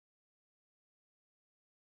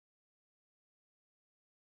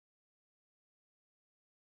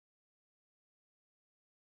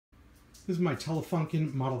This is my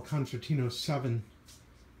Telefunken Model Concertino 7.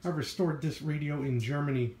 I restored this radio in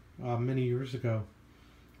Germany many years ago,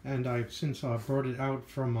 and I've since brought it out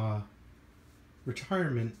from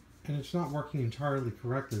retirement, and it's not working entirely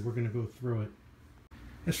correctly. We're going to go through it.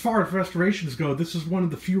 As far as restorations go, this is one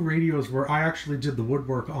of the few radios where I actually did the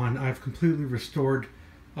woodwork on. I've completely restored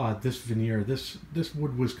this veneer. This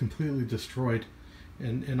wood was completely destroyed,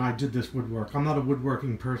 and I did this woodwork. I'm not a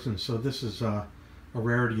woodworking person, so this is a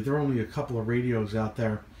rarity. There are only a couple of radios out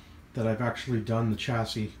there that I've actually done the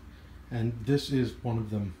chassis, and this is one of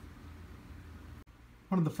them.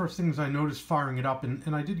 One of the first things I noticed firing it up,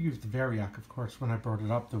 and I did use the Variac, of course, when I brought it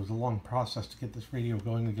up. There was a long process to get this radio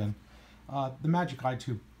going again. The Magic Eye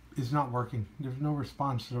tube is not working. There's no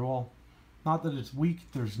response at all. Not that it's weak,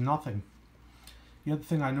 there's nothing. The other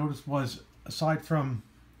thing I noticed was, aside from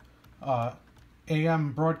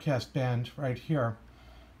AM broadcast band right here,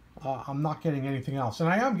 I'm not getting anything else. And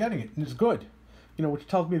I am getting it, and it's good. You know, which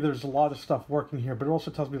tells me there's a lot of stuff working here, but it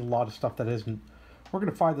also tells me a lot of stuff that isn't. We're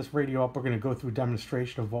going to fire this radio up. We're going to go through a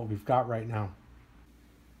demonstration of what we've got right now.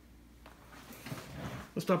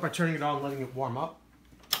 Let's start by turning it on, letting it warm up.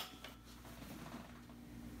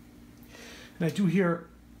 And I do hear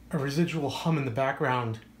a residual hum in the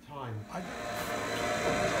background.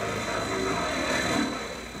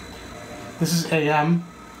 This is AM.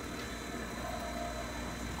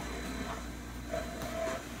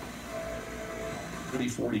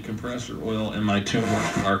 .40 compressor oil in my 2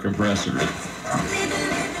 horsepower compressor.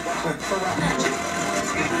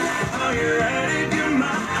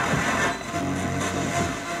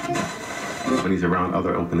 When he's around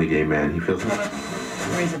other openly gay men, he feels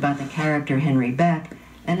stories about the character Henry Beck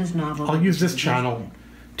and his novel. I'll use this channel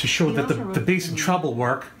to show that the bass and treble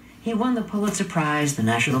work. He won the Pulitzer Prize, the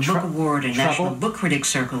National Book Award, and National Book Critics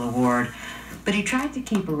Circle Award, but he tried to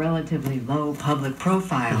keep a relatively low public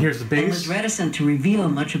profile. And here's the bass. And was reticent to reveal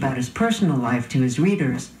much about his personal life to his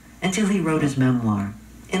readers until he wrote his memoir.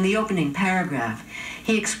 In the opening paragraph,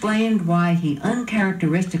 he explained why he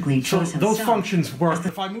uncharacteristically chose himself. Those functions work.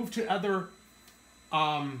 If I move to other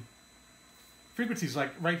frequencies,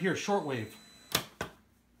 like right here, shortwave.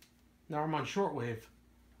 Now I'm on shortwave.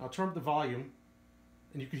 I'll turn up the volume,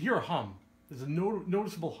 and you can hear a hum. There's a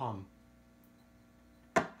noticeable hum.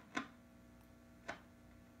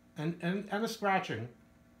 And a scratching.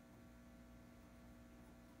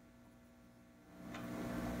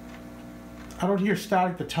 I don't hear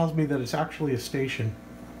static that tells me that it's actually a station.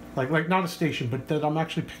 Like not a station, but that I'm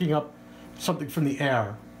actually picking up something from the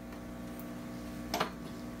air.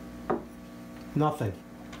 Nothing.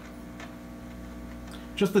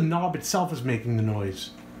 Just the knob itself is making the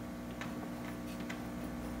noise.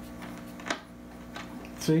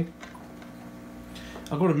 See?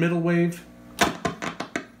 I'll go to middle wave.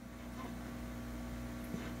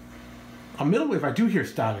 On middle wave, I do hear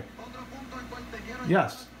static.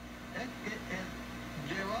 Yes.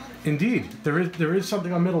 Indeed, there is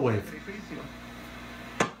something on middle wave.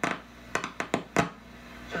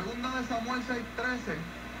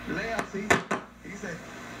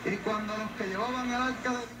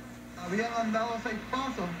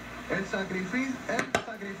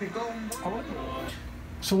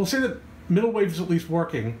 So we'll say that middle wave is at least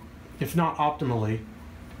working, if not optimally,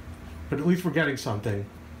 but at least we're getting something.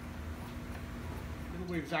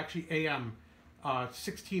 Middle wave is actually AM,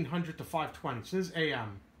 1600 to 520, so this is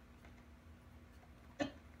AM.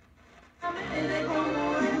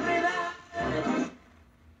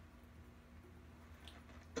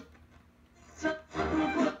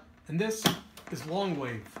 And this is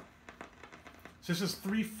Longwave. So this is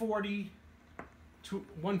 340 to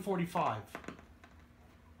 145.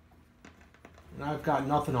 And I've got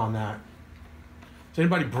nothing on that. Does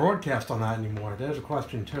anybody broadcast on that anymore? There's a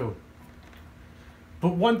question too.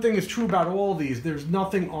 But one thing is true about all these. There's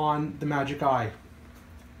nothing on the Magic Eye.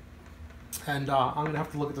 And I'm going to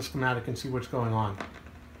have to look at the schematic and see what's going on.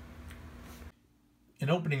 In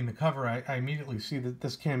opening the cover, I immediately see that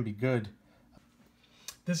this can be good.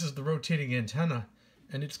 This is the rotating antenna,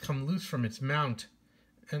 and it's come loose from its mount.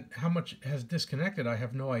 And how much has disconnected, I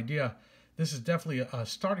have no idea. This is definitely a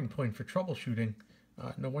starting point for troubleshooting.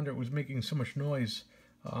 No wonder it was making so much noise.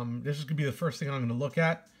 This is going to be the first thing I'm going to look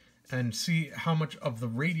at and see how much of the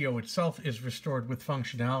radio itself is restored with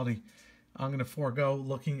functionality. I'm going to forego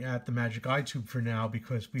looking at the Magic Eye tube for now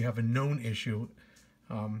because we have a known issue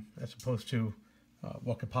as opposed to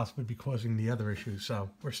what could possibly be causing the other issues. So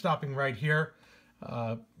we're stopping right here.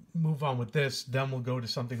 Move on with this, then we'll go to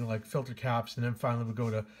something like filter caps, and then finally we'll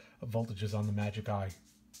go to voltages on the Magic Eye.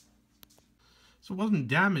 So it wasn't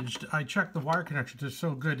damaged. I checked the wire connections, they're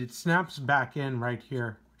so good. It snaps back in right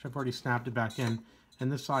here, which I've already snapped it back in,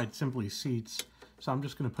 and this side simply seats. So I'm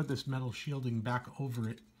just going to put this metal shielding back over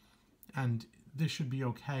it, and this should be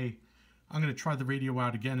okay. I'm going to try the radio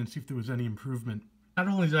out again and see if there was any improvement. Not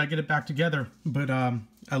only did I get it back together, but I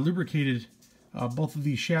lubricated both of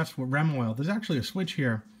these shafts with REM oil. There's actually a switch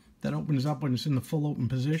here that opens up when it's in the full open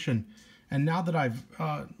position. And now that I've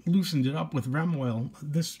loosened it up with REM oil,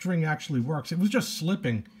 this string actually works. It was just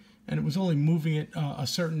slipping, and it was only moving it a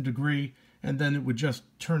certain degree, and then it would just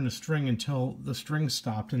turn the string until the string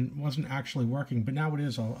stopped, and it wasn't actually working. But now it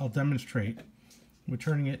is. I'll demonstrate. We're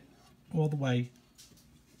turning it all the way,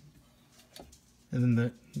 and then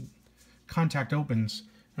the contact opens,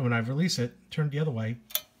 and when I release it, turn it the other way,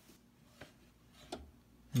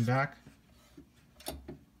 and back.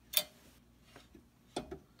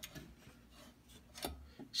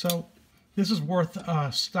 So this is worth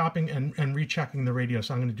stopping and rechecking the radio,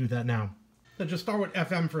 so I'm going to do that now. Now just start with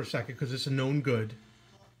FM for a second because it's a known good,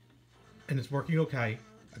 and it's working okay.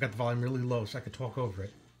 I got the volume really low so I could talk over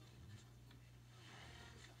it.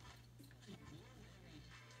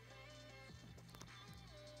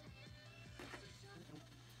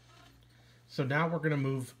 So now we're going to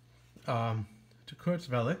move to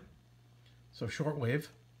Kurzwelle, so shortwave,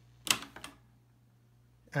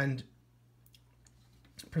 and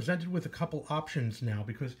presented with a couple options now,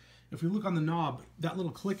 because if we look on the knob, that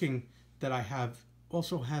little clicking that I have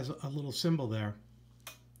also has a little symbol there.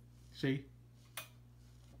 See?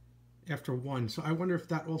 After 1. So I wonder if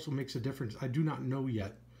that also makes a difference. I do not know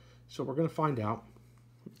yet. So we're going to find out.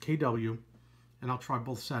 KW, and I'll try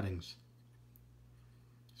both settings.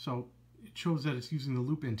 So it shows that it's using the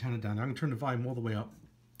loop antenna down. I'm going to turn the volume all the way up.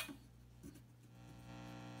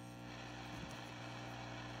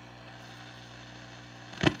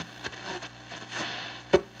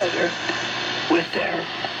 With their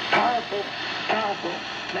powerful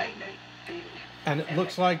magnetic field. And it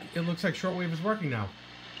looks like shortwave is working now.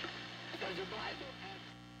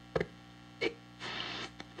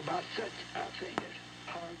 About such a thing as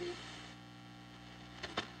Harvey.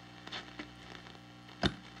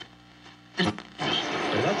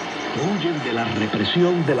 Huyen de la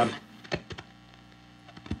represión de la...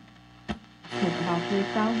 It's about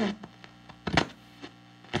 3,000.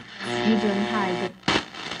 You don't hide it.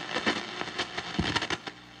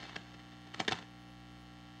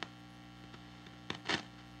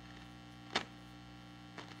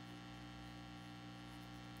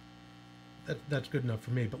 That's good enough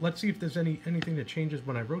for me. But let's see if there's anything that changes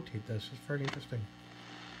when I rotate this. It's very interesting.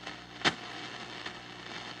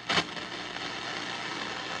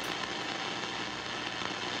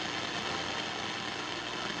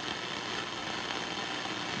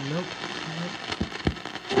 Nope.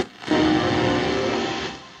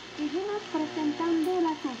 Seguimos presentando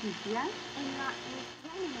las noticias en la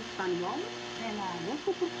edición en español de la voz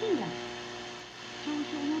de Turquía.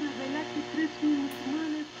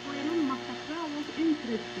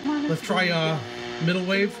 Let's try middle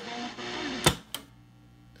wave.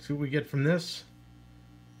 See what we get from this.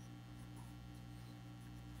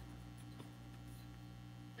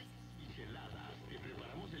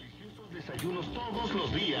 Desayunos todos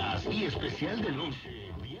los días y especial de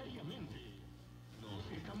noche diariamente.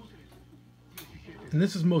 And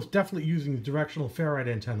this is most definitely using the directional ferrite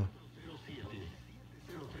antenna.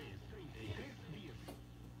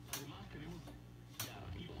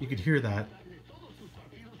 You could hear that.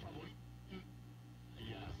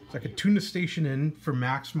 So I could tune the station in for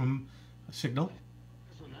maximum signal.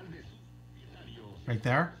 Right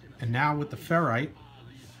there. And now with the ferrite,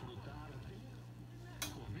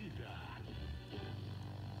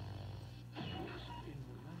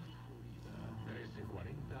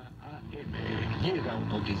 Llega un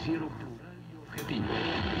noticiero plural y objetivo.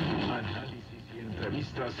 Análisis y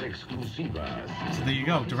entrevistas exclusivas. so there you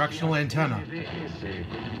go, directional antenna. DDS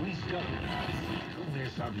con Luis Garra.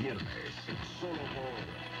 Lunes a viernes. Solo por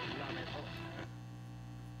la mejor.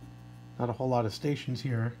 Not a whole lot of stations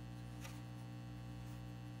here.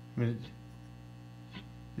 I mean,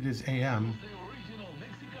 it is AM.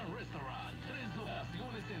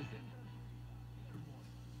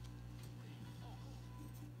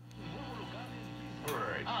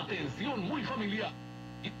 Atención muy familiar.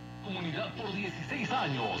 Comunidad por 16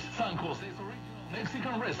 años. San José's Original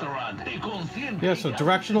Mexican Restaurant. Te consiente. Yeah, so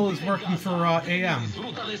directional is working for AM.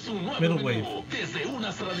 Middle wave. Desde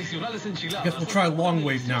unas tradicionales enchiladas. I guess we'll try long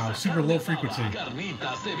wave now, super low frequency.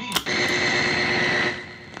 Carnitas, ceviche.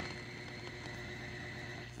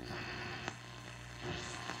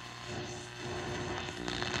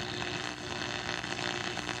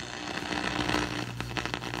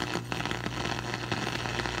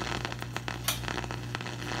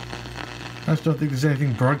 I just don't think there's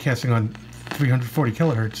anything broadcasting on 340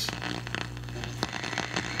 kilohertz.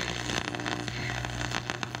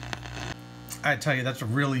 I tell you, that's a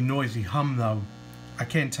really noisy hum though. I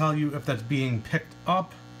can't tell you if that's being picked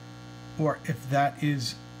up or if that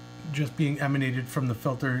is just being emanated from the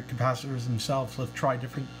filter capacitors themselves. Let's try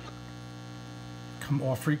different come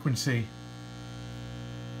off frequency.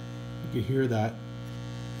 You can hear that.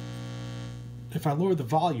 If I lower the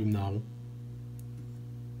volume though,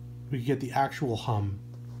 we can get the actual hum.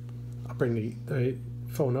 I'll bring the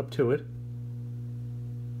phone up to it.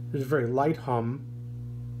 There's a very light hum,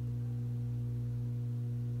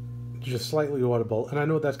 just slightly audible, and I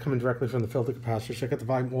know that's coming directly from the filter capacitor, so I got the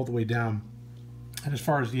volume all the way down. And as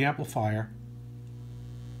far as the amplifier,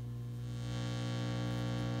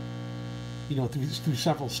 you know, through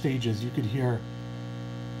several stages, you could hear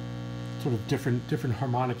sort of different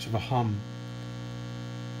harmonics of a hum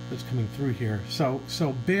that's coming through here. So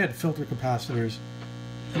bad filter capacitors,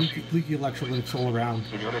 leaky electrolytics all around.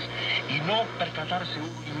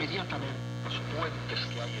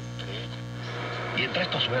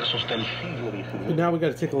 But now we got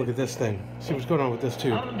to take a look at this thing. See what's going on with this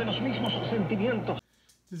tube.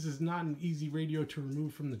 This is not an easy radio to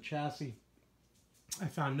remove from the chassis. I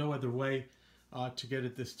found no other way to get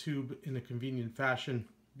at this tube in a convenient fashion.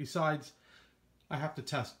 Besides, I have to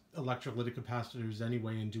test electrolytic capacitors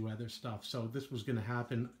anyway and do other stuff. So this was going to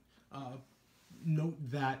happen. Note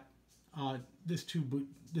that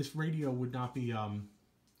this radio would not be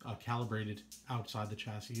calibrated outside the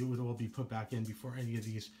chassis. It would all be put back in before any of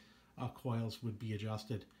these coils would be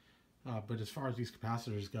adjusted. But as far as these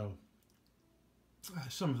capacitors go,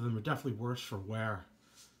 some of them are definitely worse for wear.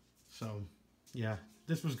 So yeah,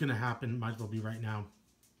 this was going to happen. Might as well be right now.